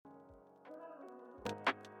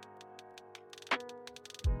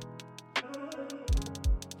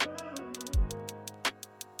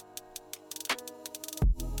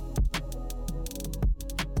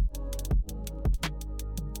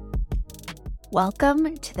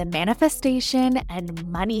Welcome to the Manifestation and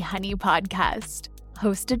Money Honey podcast.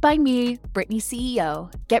 Hosted by me, Brittany CEO.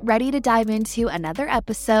 Get ready to dive into another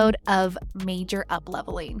episode of Major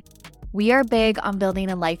Upleveling. We are big on building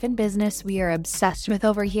a life and business we are obsessed with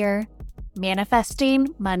over here.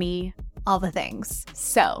 Manifesting, money, all the things.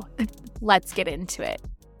 So let's get into it.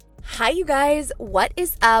 Hi, you guys. What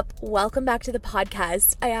is up? Welcome back to the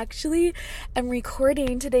podcast. I actually am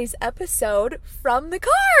recording today's episode from the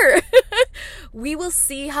car. We will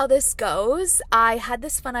see how this goes. I had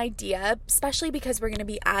this fun idea, especially because we're going to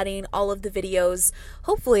be adding all of the videos,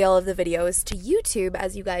 hopefully all of the videos to YouTube.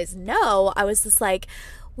 As you guys know, I was just like,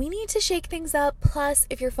 we need to shake things up. Plus,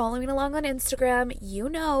 if you're following along on Instagram, you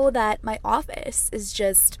know that my office is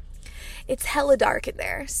just... it's hella dark in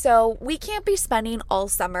there. So we can't be spending all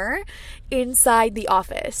summer inside the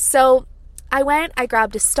office. So I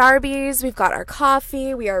grabbed a Starbucks. We've got our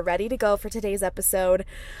coffee. We are ready to go for today's episode.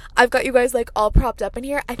 I've got you guys like all propped up in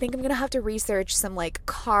here. I think I'm going to have to research some like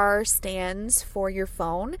car stands for your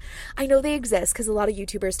phone. I know they exist because a lot of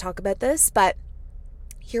YouTubers talk about this, but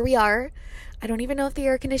here we are. I don't even know if the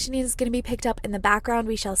air conditioning is going to be picked up in the background.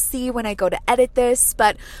 We shall see when I go to edit this,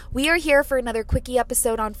 but we are here for another quickie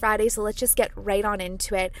episode on Friday, so let's just get right on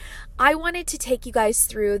into it. I wanted to take you guys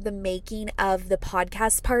through the making of the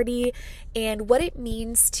podcast party and what it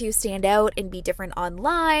means to stand out and be different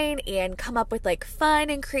online and come up with like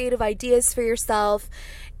fun and creative ideas for yourself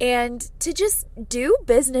and to just do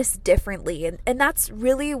business differently. And that's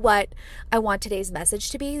really what I want today's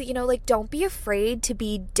message to be. You know, like, don't be afraid to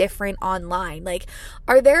be different online. Like,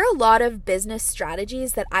 are there a lot of business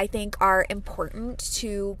strategies that I think are important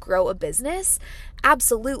to grow a business?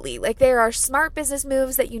 Absolutely. Like, there are smart business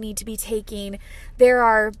moves that you need to be taking. There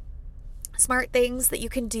are smart things that you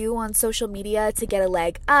can do on social media to get a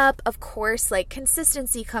leg up. Of course, like,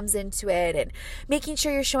 consistency comes into it and making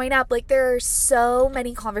sure you're showing up. Like, there are so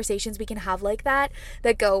many conversations we can have like that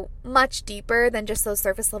go much deeper than just those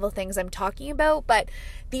surface level things I'm talking about. But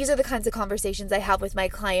these are the kinds of conversations I have with my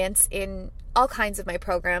clients in all kinds of my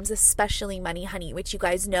programs, especially Money Honey, which you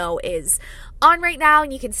guys know is on right now.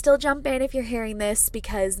 And you can still jump in if you're hearing this,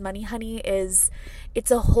 because Money Honey it's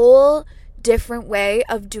a whole different way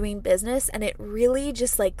of doing business, and it really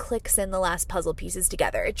just like clicks in the last puzzle pieces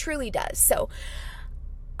together. It truly does. So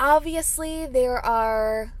obviously there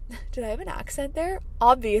are, did I have an accent there?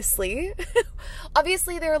 Obviously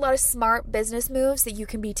there are a lot of smart business moves that you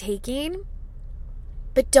can be taking,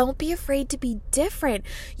 but don't be afraid to be different.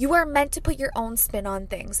 You are meant to put your own spin on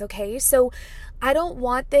things, okay? So I don't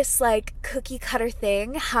want this like cookie cutter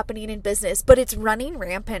thing happening in business, but it's running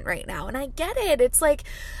rampant right now. And I get it. It's like,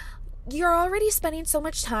 you're already spending so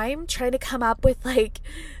much time trying to come up with like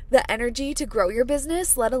the energy to grow your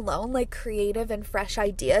business, let alone like creative and fresh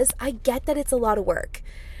ideas. I get that it's a lot of work,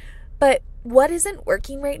 but what isn't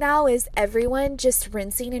working right now is everyone just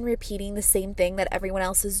rinsing and repeating the same thing that everyone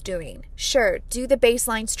else is doing. Sure, do the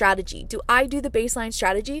baseline strategy. Do I do the baseline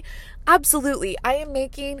strategy? Absolutely. I am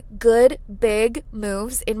making good, big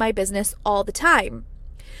moves in my business all the time.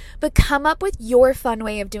 But come up with your fun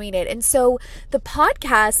way of doing it. And so the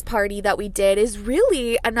podcast party that we did is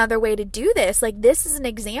really another way to do this. Like, this is an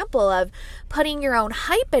example of putting your own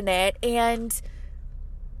hype in it and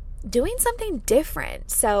doing something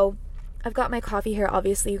different. So I've got my coffee here.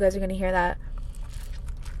 Obviously, you guys are going to hear that.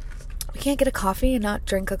 We can't get a coffee and not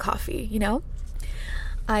drink a coffee, you know?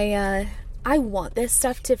 I want this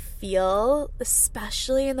stuff to feel,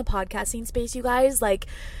 especially in the podcasting space, you guys, like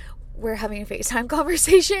we're having a FaceTime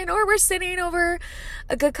conversation or we're sitting over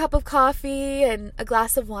a good cup of coffee and a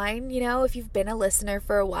glass of wine. You know, if you've been a listener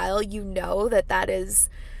for a while, you know that is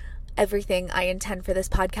everything I intend for this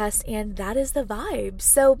podcast, and that is the vibe.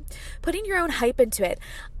 So putting your own hype into it.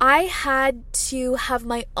 I had to have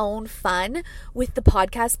my own fun with the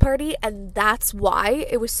podcast party, and that's why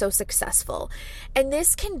it was so successful. And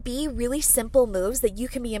this can be really simple moves that you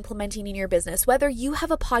can be implementing in your business, whether you have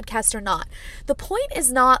a podcast or not. The point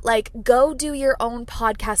is not like, go do your own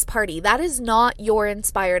podcast party. That is not your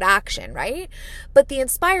inspired action, right? But the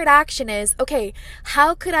inspired action is, okay,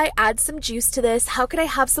 how could I add some juice to this? How could I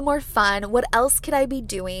have some more fun? What else could I be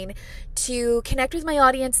doing to connect with my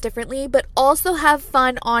audience differently, but also have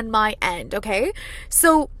fun on my end? Okay,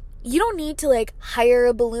 so you don't need to like hire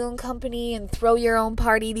a balloon company and throw your own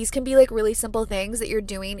party. These can be like really simple things that you're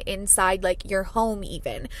doing inside like your home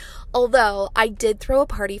even. Although I did throw a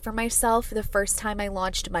party for myself the first time I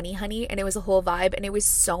launched Money Honey, and it was a whole vibe and it was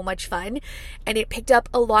so much fun and it picked up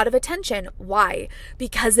a lot of attention. Why?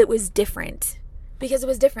 Because it was different.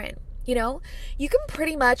 You know, you can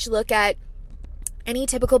pretty much look at any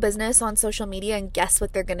typical business on social media and guess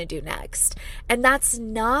what they're going to do next. And that's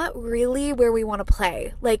not really where we want to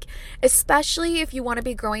play. Like, especially if you want to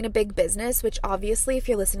be growing a big business, which obviously if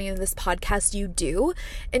you're listening to this podcast, you do.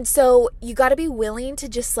 And so you got to be willing to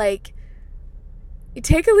just like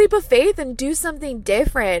take a leap of faith and do something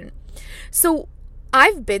different. So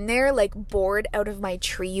I've been there, like bored out of my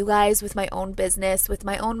tree, you guys, with my own business, with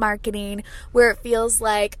my own marketing, where it feels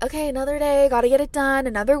like, okay, another day, gotta get it done,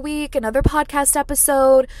 another week, another podcast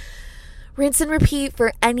episode, rinse and repeat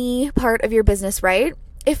for any part of your business, right?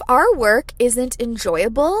 If our work isn't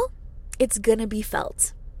enjoyable, it's gonna be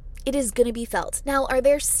felt. It is gonna be felt. Now, are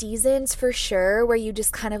there seasons for sure where you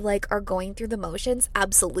just kind of like are going through the motions?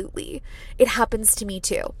 Absolutely. It happens to me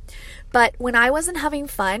too. But when I wasn't having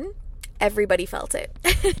fun, everybody felt it.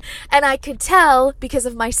 And I could tell because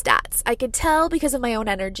of my stats. I could tell because of my own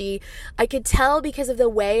energy. I could tell because of the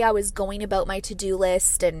way I was going about my to-do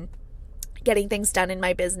list and getting things done in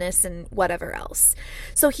my business and whatever else.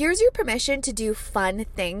 So here's your permission to do fun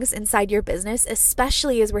things inside your business,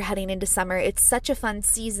 especially as we're heading into summer. It's such a fun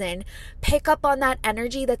season. Pick up on that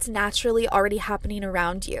energy that's naturally already happening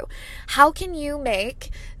around you. How can you make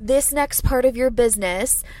this next part of your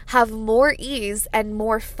business have more ease and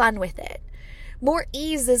more fun with it? More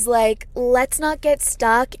ease is like, let's not get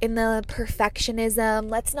stuck in the perfectionism.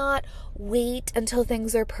 Let's not wait until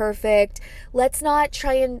things are perfect. Let's not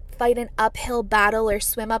try and fight an uphill battle or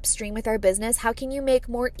swim upstream with our business. How can you make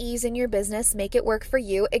more ease in your business? Make it work for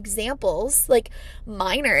you. Examples, like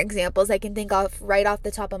minor examples I can think of right off the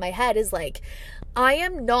top of my head is like, I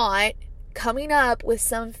am not coming up with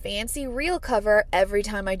some fancy reel cover every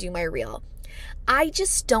time I do my reel. I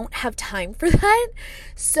just don't have time for that.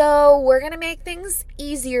 So we're going to make things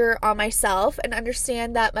easier on myself and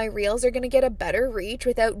understand that my reels are going to get a better reach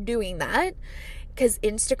without doing that because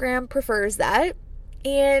Instagram prefers that.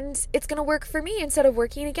 And it's going to work for me instead of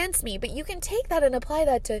working against me. But you can take that and apply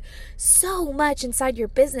that to so much inside your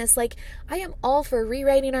business. Like, I am all for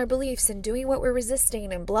rewriting our beliefs and doing what we're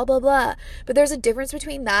resisting and blah, blah, blah. But there's a difference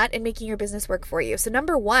between that and making your business work for you. So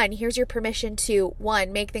number one, here's your permission to,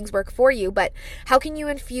 one, make things work for you. But how can you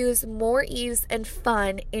infuse more ease and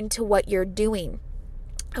fun into what you're doing?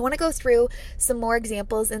 I want to go through some more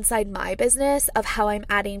examples inside my business of how I'm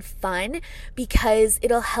adding fun because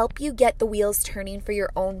it'll help you get the wheels turning for your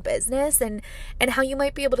own business and how you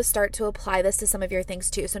might be able to start to apply this to some of your things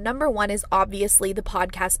too. So number one is obviously the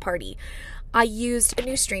podcast party. I used a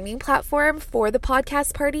new streaming platform for the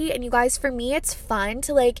podcast party, and you guys, for me, it's fun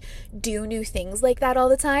to like do new things like that all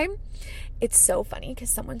the time. It's so funny because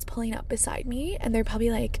someone's pulling up beside me and they're probably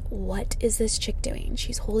like, what is this chick doing?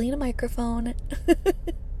 She's holding a microphone.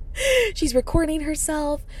 She's recording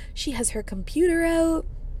herself. She has her computer out.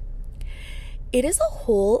 It is a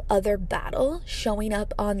whole other battle showing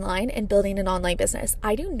up online and building an online business.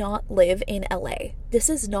 I do not live in LA. This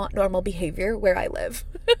is not normal behavior where I live.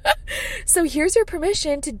 So here's your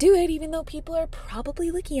permission to do it even though people are probably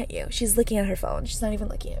looking at you. She's looking at her phone. She's not even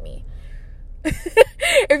looking at me.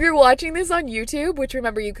 If you're watching this on YouTube, which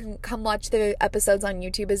remember you can come watch the episodes on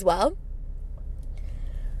YouTube as well.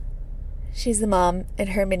 She's the mom in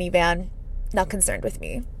her minivan, not concerned with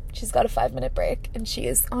me. She's got a 5-minute break and she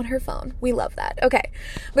is on her phone. We love that. Okay,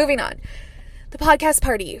 moving on. The podcast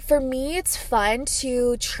party. For me, it's fun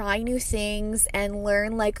to try new things and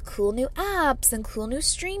learn like cool new apps and cool new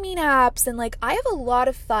streaming apps. And like, I have a lot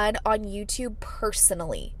of fun on YouTube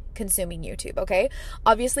personally. Consuming YouTube, okay?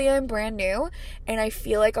 Obviously, I'm brand new and I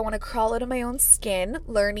feel like I want to crawl out of my own skin,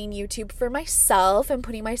 learning YouTube for myself and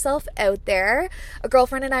putting myself out there. A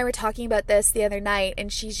girlfriend and I were talking about this the other night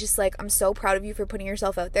and she's just like, I'm so proud of you for putting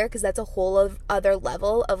yourself out there because that's a whole other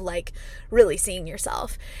level of like really seeing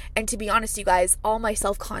yourself. And to be honest, you guys, all my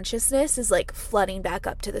self-consciousness is like flooding back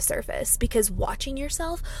up to the surface because watching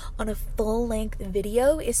yourself on a full-length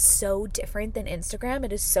video is so different than Instagram.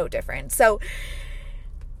 It is so different. So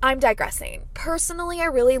I'm digressing. Personally, I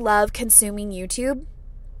really love consuming YouTube.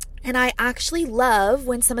 And I actually love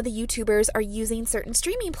when some of the YouTubers are using certain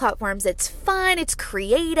streaming platforms. It's fun, it's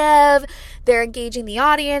creative, they're engaging the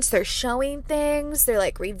audience, they're showing things, they're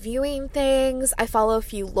like reviewing things. I follow a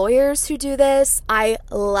few lawyers who do this. I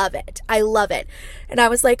love it. I love it. And I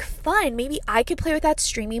was like, fun, maybe I could play with that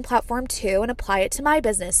streaming platform too and apply it to my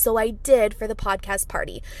business. So I did for the podcast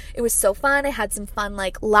party. It was so fun. I had some fun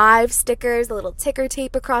like live stickers, a little ticker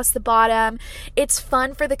tape across the bottom. It's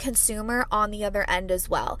fun for the consumer on the other end as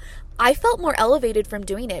well. I felt more elevated from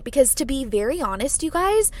doing it because, to be very honest, you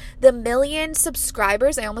guys, the 1,000,000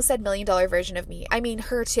 subscribers, I almost said $1 million version of me. I mean,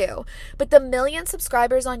 her too. But the 1,000,000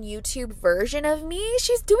 subscribers on YouTube version of me,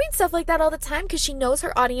 she's doing stuff like that all the time because she knows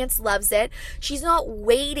her audience loves it. She's not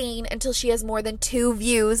waiting until she has more than 2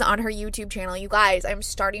 views on her YouTube channel. You guys, I'm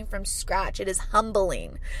starting from scratch. It is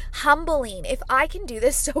humbling. Humbling. If I can do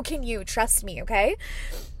this, so can you. Trust me, okay?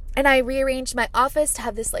 And I rearranged my office to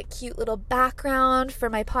have this like cute little background for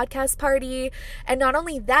my podcast party. And not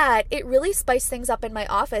only that, it really spiced things up in my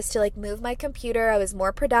office to like move my computer. I was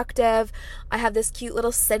more productive. I have this cute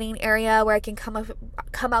little sitting area where I can come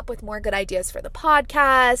up with more good ideas for the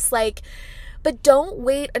podcast. But don't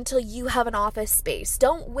wait until you have an office space.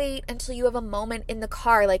 Don't wait until you have a moment in the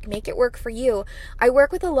car. Like, make it work for you. I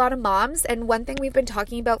work with a lot of moms, and one thing we've been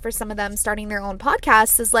talking about for some of them starting their own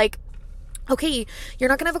podcasts is like, okay, you're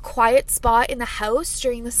not going to have a quiet spot in the house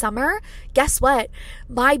during the summer. Guess what?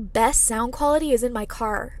 My best sound quality is in my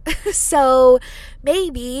car. So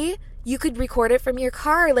maybe you could record it from your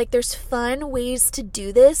car. Like, there's fun ways to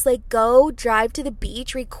do this. Like, go drive to the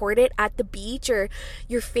beach, record it at the beach or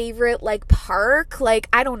your favorite like park. Like,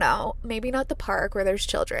 I don't know, maybe not the park where there's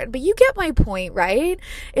children, but you get my point, right?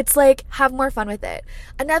 It's like, have more fun with it.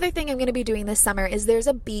 Another thing I'm going to be doing this summer is there's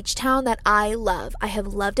a beach town that I love. I have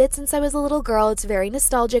loved it since I was a little girl. It's very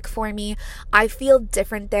nostalgic for me. I feel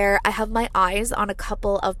different there. I have my eyes on a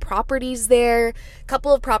couple of properties there, a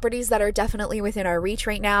couple of properties that are definitely within our reach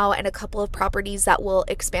right now, and a couple of properties that will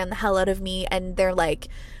expand the hell out of me, and they're like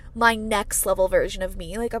my next level version of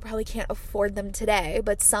me. Like, I probably can't afford them today,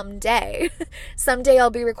 but someday I'll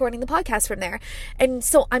be recording the podcast from there. And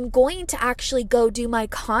so I'm going to actually go do my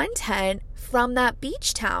content from that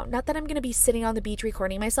beach town. Not that I'm going to be sitting on the beach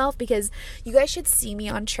recording myself, because you guys should see me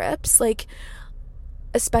on trips. Like,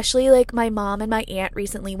 especially like my mom and my aunt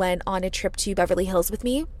recently went on a trip to Beverly Hills with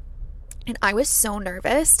me. And I was so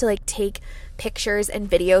nervous to like take pictures and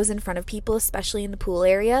videos in front of people, especially in the pool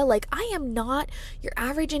area. Like, I am not your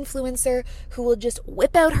average influencer who will just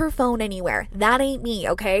whip out her phone anywhere. That ain't me,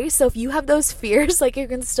 okay? So if you have those fears, like, you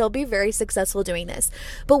can still be very successful doing this.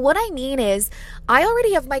 But what I mean is, I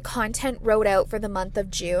already have my content wrote out for the month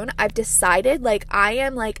of June. I've decided, like, I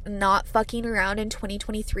am like not fucking around in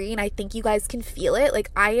 2023, and I think you guys can feel it.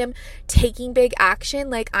 Like, I am taking big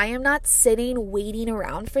action. Like, I am not sitting waiting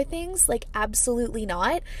around for things. Like, absolutely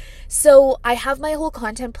not. So I have my whole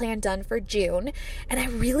content plan done for June, and I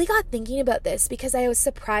really got thinking about this because I was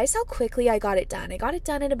surprised how quickly I got it done. I got it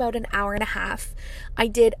done in about an hour and a half. I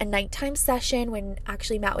did a nighttime session when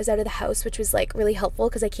actually Matt was out of the house, which was like really helpful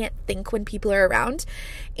because I can't think when people are around.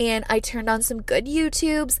 And I turned on some good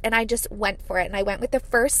YouTubes and I just went for it. And I went with the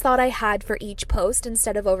first thought I had for each post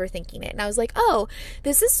instead of overthinking it. And I was like, oh,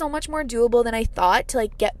 this is so much more doable than I thought to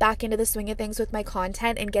like get back into the swing of things with my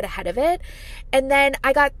content and get ahead of it. And then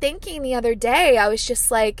I got thinking the other day, I was just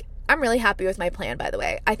like, I'm really happy with my plan, by the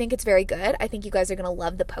way. I think it's very good. I think you guys are going to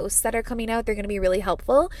love the posts that are coming out. They're going to be really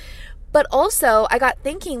helpful. But also, I got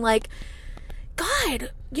thinking like,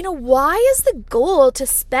 God, you know, why is the goal to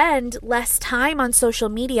spend less time on social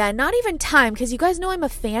media? And not even time, because you guys know I'm a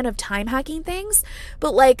fan of time hacking things,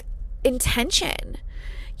 but like intention.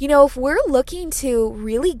 You know, if we're looking to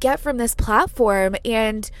really get from this platform,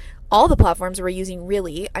 and all the platforms we're using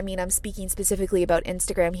really, I mean, I'm speaking specifically about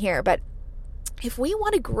Instagram here, but if we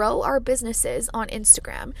want to grow our businesses on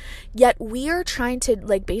Instagram, yet we are trying to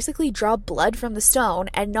like basically draw blood from the stone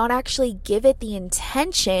and not actually give it the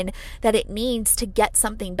intention that it needs to get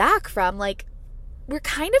something back from, like, we're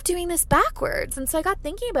kind of doing this backwards. And so I got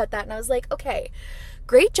thinking about that and I was like, okay,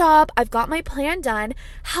 great job. I've got my plan done.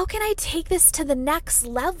 How can I take this to the next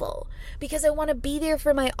level? Because I want to be there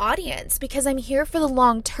for my audience, because I'm here for the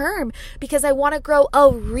long term, because I want to grow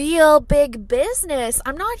a real big business.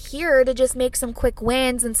 I'm not here to just make some quick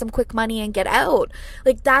wins and some quick money and get out.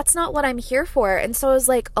 Like, that's not what I'm here for. And so I was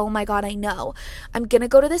like, oh my God, I know. I'm going to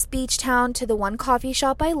go to this beach town, to the one coffee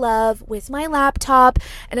shop I love, with my laptop,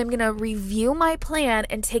 and I'm going to review my plan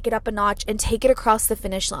and take it up a notch and take it across the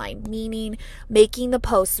finish line, meaning making the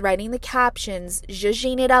posts, writing the captions,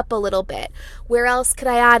 zhuzhing it up a little bit. Where else could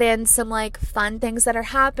I add in some like fun things that are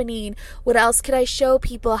happening? What else could I show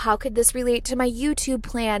people? How could this relate to my YouTube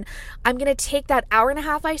plan? I'm going to take that hour and a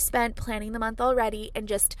half I spent planning the month already and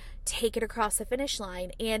just take it across the finish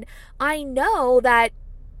line. And I know that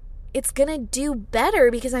it's going to do better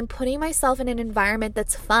because I'm putting myself in an environment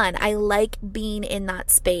that's fun. I like being in that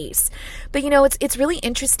space. But you know, it's really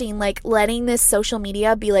interesting, like letting this social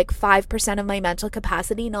media be like 5% of my mental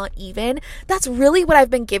capacity, not even. That's really what I've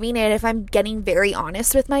been giving it, if I'm getting very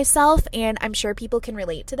honest with myself. And I'm sure people can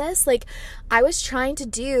relate to this. Like, I was trying to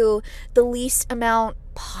do the least amount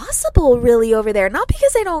possible really over there. Not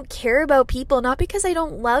because I don't care about people, not because I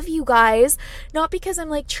don't love you guys, not because I'm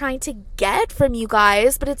like trying to get from you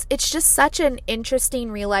guys, but it's just such an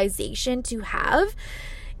interesting realization to have.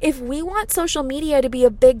 If we want social media to be a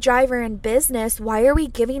big driver in business, why are we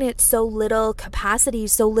giving it so little capacity,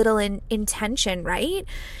 so little intention, right?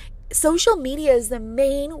 Social media is the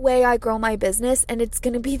main way I grow my business, and it's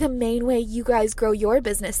going to be the main way you guys grow your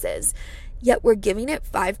businesses. Yet we're giving it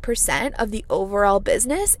 5% of the overall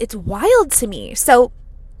business. It's wild to me. So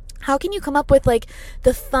how can you come up with like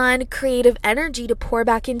the fun, creative energy to pour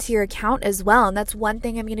back into your account as well? And that's one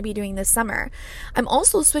thing I'm going to be doing this summer. I'm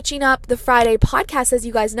also switching up the Friday podcast, as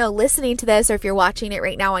you guys know, listening to this, or if you're watching it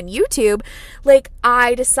right now on YouTube, like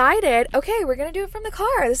I decided, okay, we're going to do it from the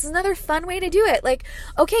car. This is another fun way to do it. Like,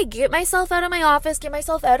 okay, get myself out of my office, get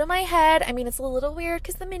myself out of my head. I mean, it's a little weird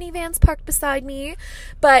because the minivan's parked beside me,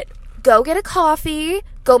 but go get a coffee,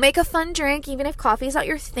 go make a fun drink, even if coffee is not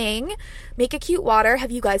your thing. Make a cute water. Have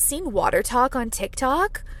you guys seen Water Talk on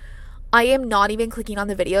TikTok? I am not even clicking on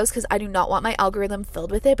the videos because I do not want my algorithm filled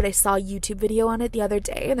with it, but I saw a YouTube video on it the other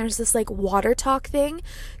day, and there's this like Water Talk thing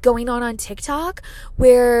going on TikTok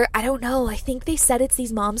where, I don't know, I think they said it's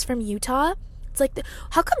these moms from Utah. It's like,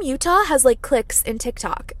 how come Utah has like clicks in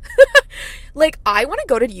TikTok? Like, I want to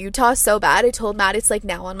go to Utah so bad. I told Matt it's like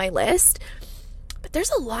now on my list. But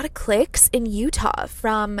there's a lot of clicks in Utah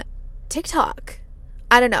from TikTok.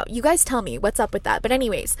 I don't know. You guys tell me what's up with that. But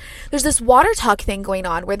anyways, there's this Water Talk thing going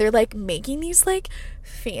on where they're like making these like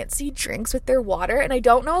fancy drinks with their water. And I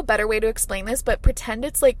don't know a better way to explain this, but pretend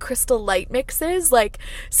it's like Crystal Light mixes, like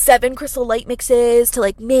 7 Crystal Light mixes to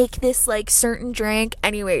like make this like certain drink.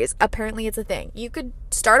 Anyways, apparently it's a thing. You could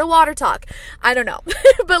start a Water Talk. I don't know.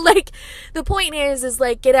 But like the point is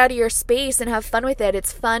like get out of your space and have fun with it.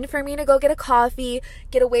 It's fun for me to go get a coffee,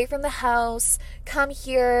 get away from the house, come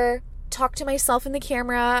here, talk to myself in the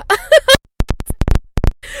camera.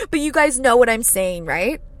 But you guys know what I'm saying,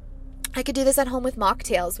 right? I could do this at home with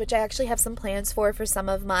mocktails, which I actually have some plans for some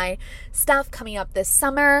of my stuff coming up this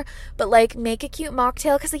summer. But like make a cute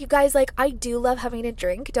mocktail, because like you guys, like I do love having a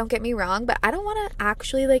drink, don't get me wrong, but I don't want to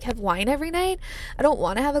actually like have wine every night. I don't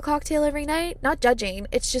want to have a cocktail every night. Not judging.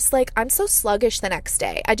 It's just like I'm so sluggish the next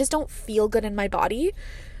day. I just don't feel good in my body.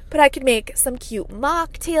 But I could make some cute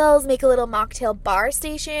mocktails, make a little mocktail bar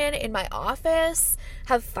station in my office,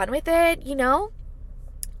 have fun with it, you know?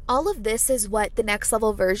 All of this is what the next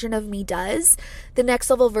level version of me does. The next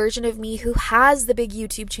level version of me who has the big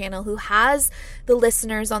YouTube channel, who has the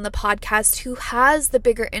listeners on the podcast, who has the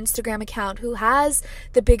bigger Instagram account, who has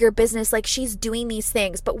the bigger business. Like, she's doing these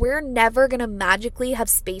things, but we're never going to magically have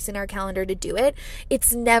space in our calendar to do it.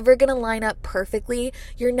 It's never going to line up perfectly.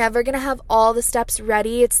 You're never going to have all the steps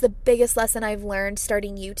ready. It's the biggest lesson I've learned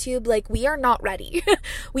starting YouTube. Like, we are not ready.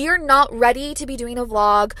 We are not ready to be doing a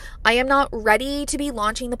vlog. I am not ready to be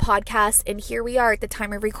launching the podcast, and here we are at the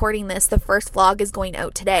time of recording this. The first vlog is going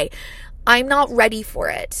out today. I'm not ready for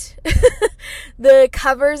it. The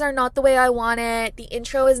covers are not the way I want it. The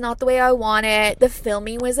intro is not the way I want it. The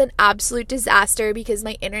filming was an absolute disaster because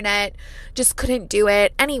my internet just couldn't do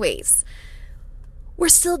it. Anyways, we're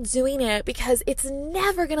still doing it because it's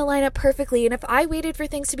never going to line up perfectly. And if I waited for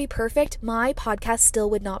things to be perfect, my podcast still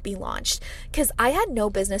would not be launched, because I had no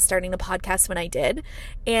business starting a podcast when I did,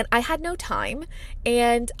 and I had no time,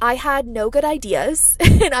 and I had no good ideas,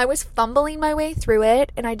 and I was fumbling my way through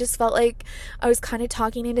it, and I just felt like I was kind of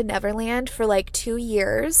talking into Neverland for like 2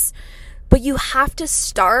 years. But you have to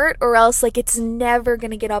start, or else like it's never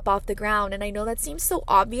going to get up off the ground. And I know that seems so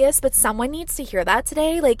obvious, but someone needs to hear that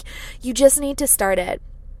today. Like, you just need to start it.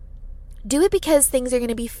 Do it because things are going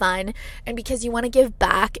to be fun, and because you want to give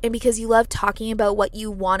back, and because you love talking about what you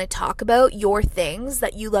want to talk about, your things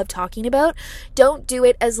that you love talking about. Don't do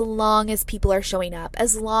it as long as people are showing up,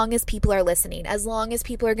 as long as people are listening, as long as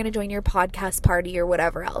people are going to join your podcast party or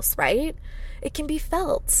whatever else, right? It can be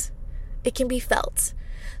felt. It can be felt.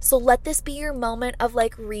 So let this be your moment of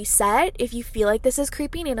like reset. If you feel like this is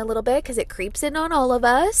creeping in a little bit, because it creeps in on all of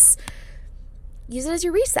us, use it as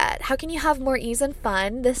your reset. How can you have more ease and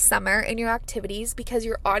fun this summer in your activities? Because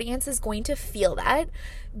your audience is going to feel that.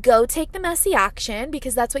 Go take the messy action,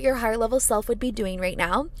 because that's what your higher level self would be doing right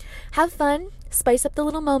now. Have fun. Spice up the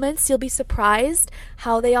little moments. You'll be surprised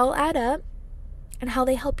how they all add up and how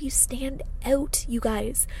they help you stand out, you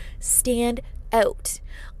guys. Stand out.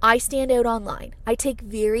 I stand out online. I take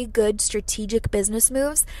very good strategic business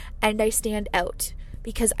moves, and I stand out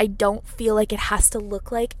because I don't feel like it has to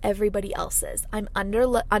look like everybody else's. I'm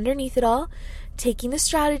underneath it all, taking the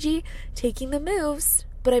strategy, taking the moves,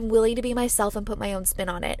 but I'm willing to be myself and put my own spin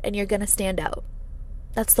on it, and you're going to stand out.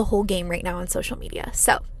 That's the whole game right now on social media.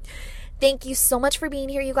 So Thank you so much for being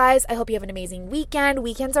here, you guys. I hope you have an amazing weekend.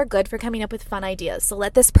 Weekends are good for coming up with fun ideas. So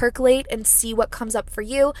let this percolate and see what comes up for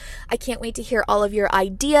you. I can't wait to hear all of your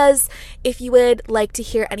ideas. If you would like to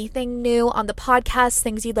hear anything new on the podcast,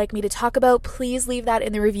 things you'd like me to talk about, please leave that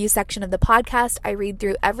in the review section of the podcast. I read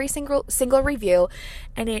through every single review,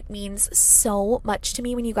 and it means so much to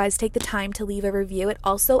me when you guys take the time to leave a review. It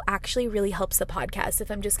also actually really helps the podcast.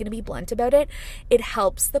 If I'm just going to be blunt about it, it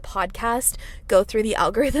helps the podcast go through the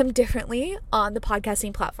algorithm differently on the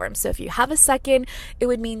podcasting platform. So if you have a second, it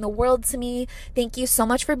would mean the world to me. Thank you so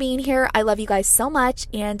much for being here. I love you guys so much,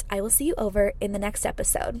 and I will see you over in the next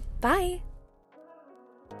episode. Bye.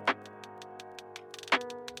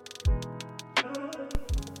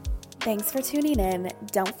 Thanks for tuning in.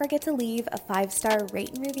 Don't forget to leave a 5-star rate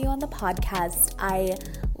and review on the podcast. I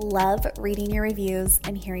love reading your reviews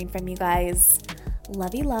and hearing from you guys.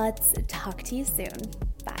 Love you lots. Talk to you soon.